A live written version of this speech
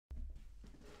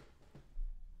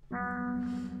Yeah,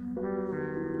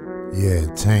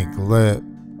 Tank Lip,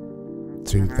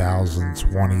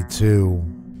 2022.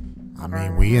 I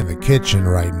mean, we in the kitchen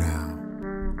right now,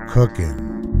 cooking.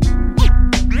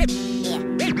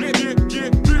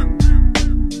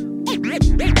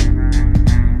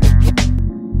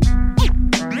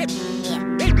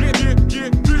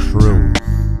 True.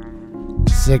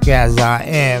 Sick as I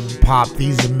am, pop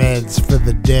these meds for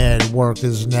the dead. Work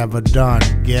is never done,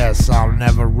 guess I'll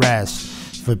never rest.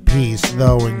 For peace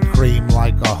though, and cream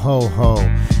like a ho-ho,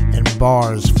 and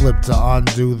bars flip to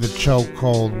undo the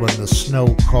chokehold. When the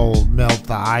snow cold melt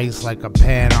the ice like a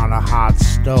pan on a hot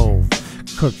stove.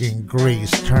 Cooking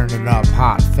grease, turning up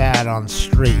hot fat on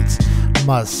streets.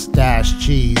 Mustache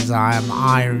cheese, I am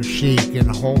Iron Sheik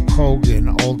and Hulk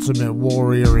Hogan, Ultimate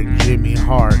Warrior and Jimmy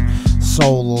Hart.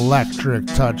 Soul electric,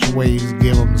 touch waves,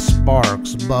 give 'em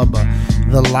sparks. Bubba,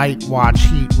 the light watch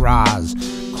heat rise.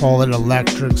 Call it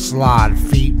electric slide,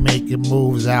 feet making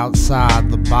moves outside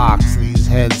the box. These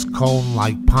heads cone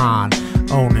like pond,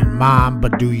 owning mine,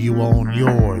 but do you own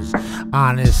yours?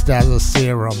 Honest as a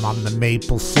serum, I'm the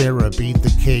maple syrup. Eat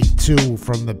the cake too,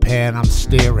 from the pan I'm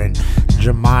staring.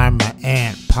 Jemima,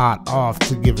 ant, pot off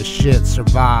to give a shit.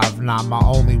 Survive, not my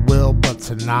only will, but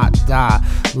to not die.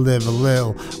 Live a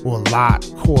little, or a lot,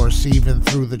 course, even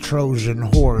through the Trojan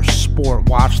horse. Sport,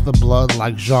 watch the blood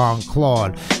like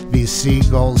Jean-Claude. These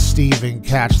seagulls, Steven,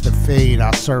 catch the fade.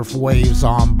 I surf waves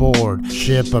on board.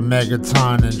 Ship a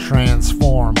megaton and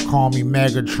transform. Call me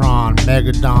Megatron,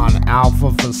 Megadon,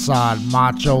 Alpha Facade,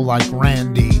 macho like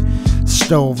Randy.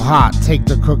 Stove hot, take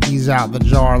the cookies out the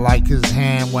jar like his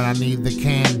hand when I need the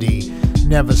candy.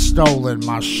 Never stolen,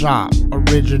 my shop,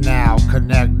 original.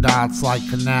 Connect dots like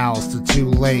canals to two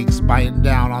lakes. Biting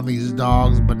down on these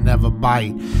dogs but never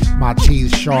bite. My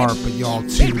teeth sharp but y'all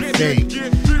too fake.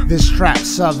 This track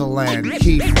Sutherland,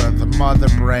 Kiefer, the mother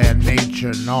brand.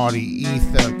 Nature, naughty,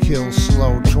 ether, kill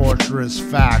slow, torturous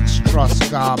facts. Trust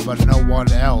God but no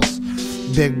one else.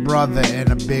 Big brother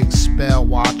in a big spell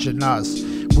watching us.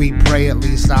 We pray, at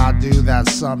least I do, that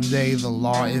someday the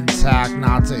law intact,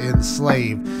 not to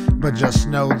enslave, but just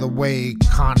know the way.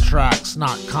 Contracts,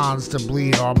 not cons to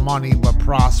bleed our money, but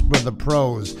prosper the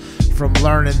pros. From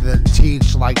learning then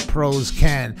teach like pros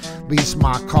can. Least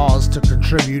my cause to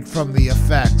contribute from the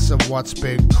effects of what's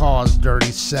been caused,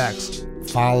 dirty sex.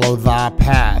 Follow thy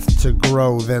path to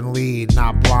grow then lead,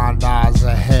 not blind eyes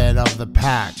ahead of the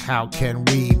pack. How can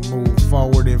we move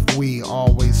forward if we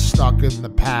always stuck in the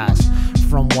past?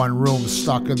 From one room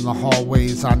stuck in the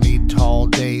hallways, I need tall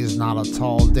days, not a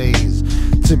tall days.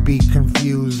 To be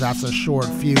confused, that's a short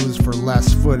fuse for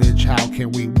less footage. How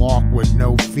can we walk with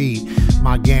no feet?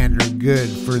 My gander good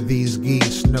for these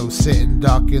geese. No sitting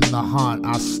duck in the hunt,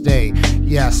 I stay.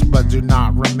 Yes, but do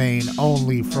not remain,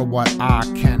 only for what I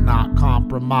cannot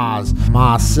compromise.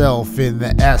 Myself in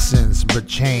the essence, but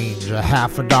change. A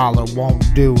 $50 won't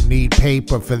do, need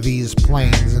paper for these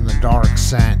planes in the dark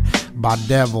sent by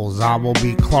devils. I will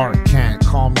be Clark Kent,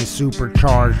 call me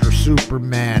supercharged or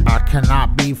Superman. I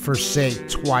cannot be forsake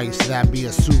twice, that be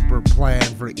a super plan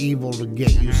for evil to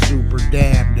get you super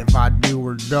damned. If I do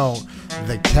or don't,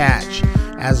 the catch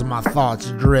as my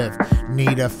thoughts drift.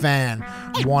 Need a fan,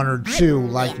 one or two,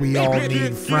 like we all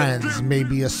need friends.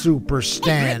 Maybe a super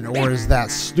stand, or is that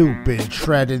stupid?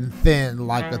 Treading thin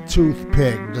like a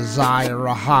toothpick. Desire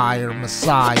a higher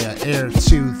messiah, air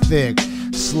too thick.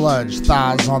 Sludge,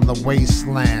 thighs on the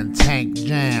wasteland, tank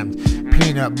jammed.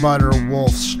 Peanut butter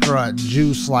wolf strut,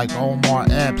 juice like Omar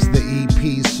Epps. The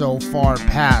EP so far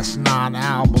past 9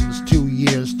 albums, 2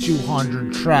 years,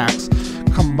 200 tracks.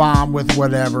 Combined with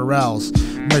whatever else.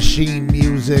 Machine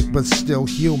music but still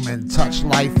human. Touch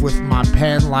life with my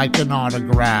pen like an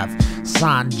autograph.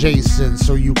 Signed Jason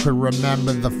so you could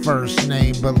remember the first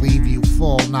name, but leave you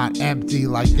full, not empty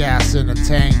like gas in a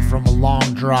tank from a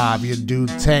long drive. You do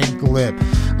Tank Lip,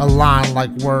 a line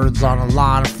like words on a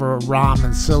line for a rhyme,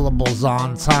 and syllables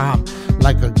on time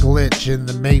like a glitch in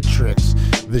the Matrix.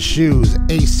 The shoes,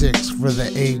 Asics for the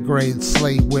A-grade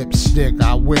slate whip stick.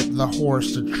 I whip the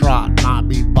horse to trot, not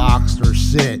be boxed or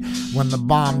sit. When the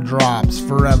bomb drops,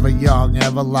 forever young,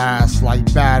 everlast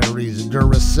like batteries.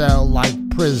 Duracell like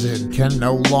prison, can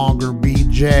no longer be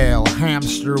jail.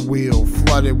 Hamster wheel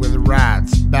flooded with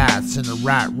rats, bats in a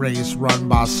rat race run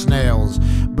by snails,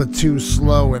 but too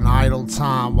slow in idle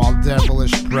time while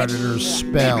devilish predators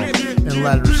spell and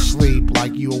let her sleep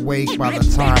like you awake by the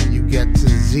time you get to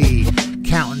Z.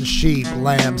 Counting sheep,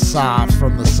 lamb sigh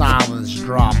from the silence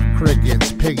drop.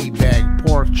 Crickets, piggy bank,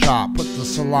 pork chop, put the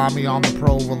salami on the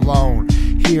provolone.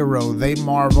 Hero, they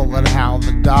marvel at how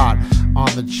the dot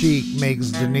on the cheek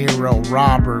makes De Niro.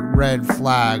 Robert, red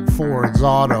flag, Ford's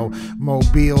auto.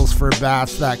 Mobiles for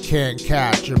bats that can't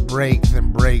catch a break,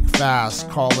 then break fast.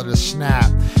 Call it a snap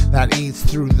that eats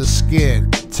through the skin.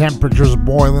 Temperatures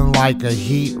boiling like a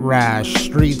heat rash.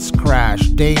 Streets crash.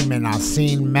 Damon, I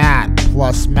seen Matt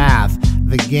plus math.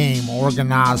 The game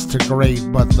organized to great,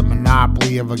 but the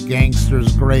monopoly of a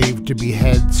gangster's grave to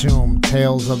behead tomb.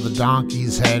 Tales of the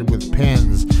donkey's head with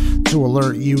pins to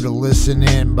alert you to listen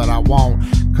in, but I won't,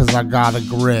 cause I got a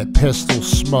grip. Pistol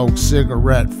smoke,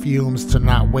 cigarette fumes to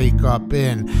not wake up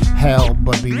in hell,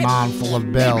 but be mindful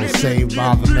of bells saved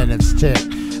by the minutes tick.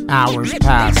 Hours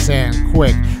pass, sand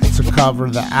quick to cover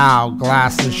the owl.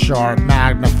 Glasses sharp,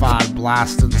 magnified,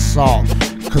 blasting salt.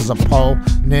 Cause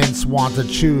opponents want to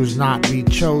choose, not be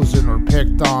chosen or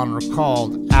picked on or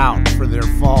called out for their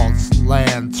faults.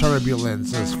 Land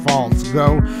turbulence as faults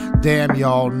go. Damn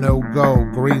y'all, no go.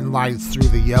 Green lights through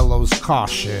the yellows,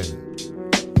 caution.